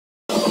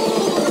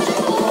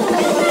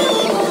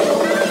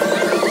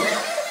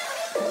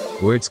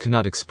Words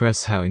cannot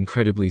express how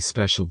incredibly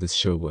special this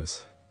show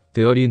was.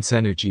 The audience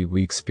energy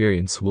we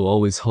experience will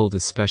always hold a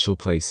special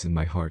place in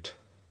my heart.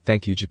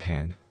 Thank you,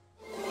 Japan.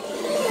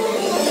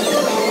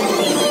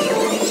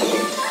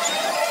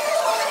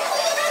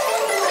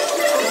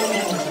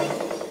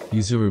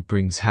 Yuzuru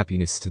brings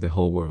happiness to the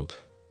whole world.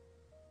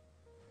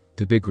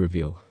 The big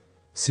reveal.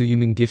 Su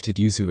Yuming gifted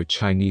Yuzu a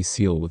Chinese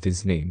seal with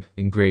his name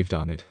engraved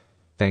on it.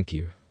 Thank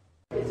you.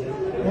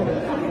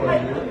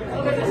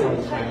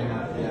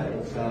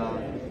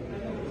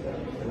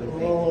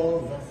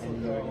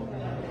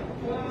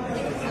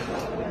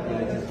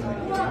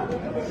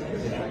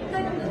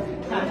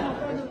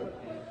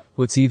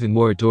 What's even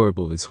more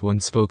adorable is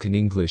one spoke in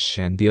English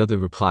and the other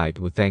replied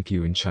with thank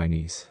you in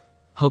Chinese.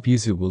 Hope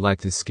Yuzu will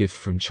like this gift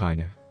from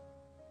China.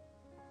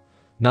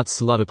 Not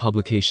Salata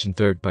publication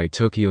 3rd by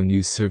Tokyo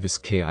News Service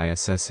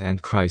KISS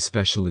and Cry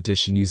Special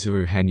Edition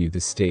Yuzuru Hanyu.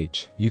 This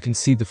stage, you can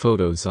see the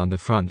photos on the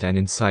front and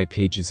inside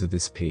pages of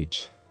this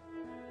page.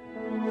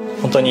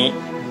 本当に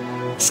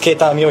スケー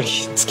ター冥利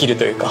尽きる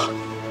というか、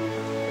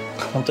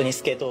本当に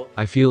スケート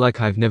I feel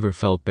like I've never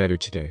felt better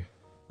today.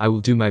 I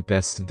will do my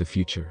best in the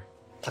future.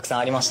 たくさん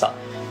ありました。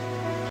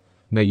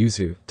May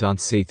Yuzu, don't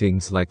say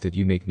things like that,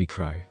 you make me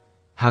cry.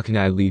 How can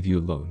I leave you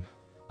alone?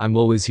 I'm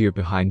always here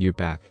behind your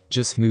back.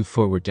 Just move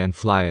forward and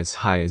fly as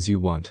high as you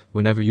want.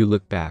 Whenever you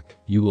look back,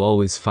 you will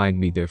always find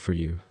me there for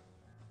you.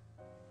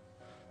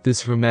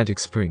 This romantic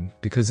spring,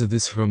 because of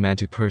this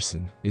romantic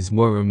person, is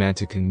more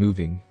romantic and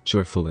moving,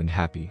 joyful and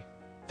happy.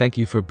 Thank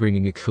you for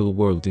bringing a cool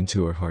world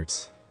into our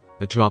hearts.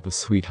 A drop of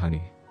sweet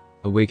honey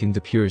awakened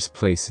the purest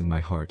place in my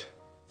heart.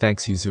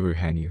 Thanks, Yuzuru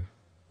Hanyu.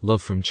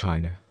 Love from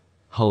China.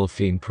 Hall of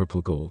Fame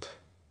purple gold.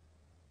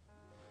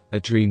 A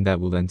dream that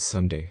will end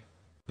someday.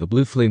 The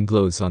blue flame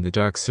glows on the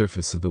dark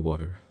surface of the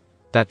water.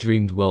 That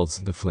dream dwells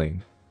in the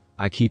flame.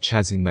 I keep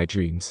chasing my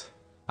dreams.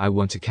 I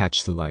want to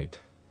catch the light.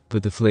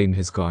 But the flame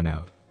has gone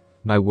out.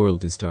 My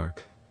world is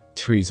dark.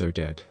 Trees are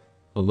dead.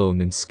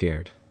 Alone and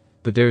scared.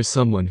 But there is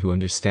someone who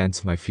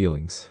understands my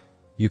feelings.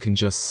 You can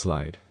just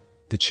slide.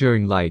 The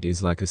cheering light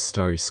is like a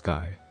starry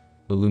sky.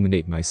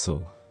 Illuminate my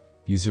soul.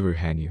 Yuzuru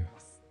Hanyu.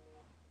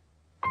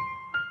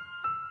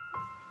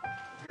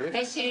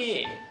 嬉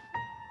しい。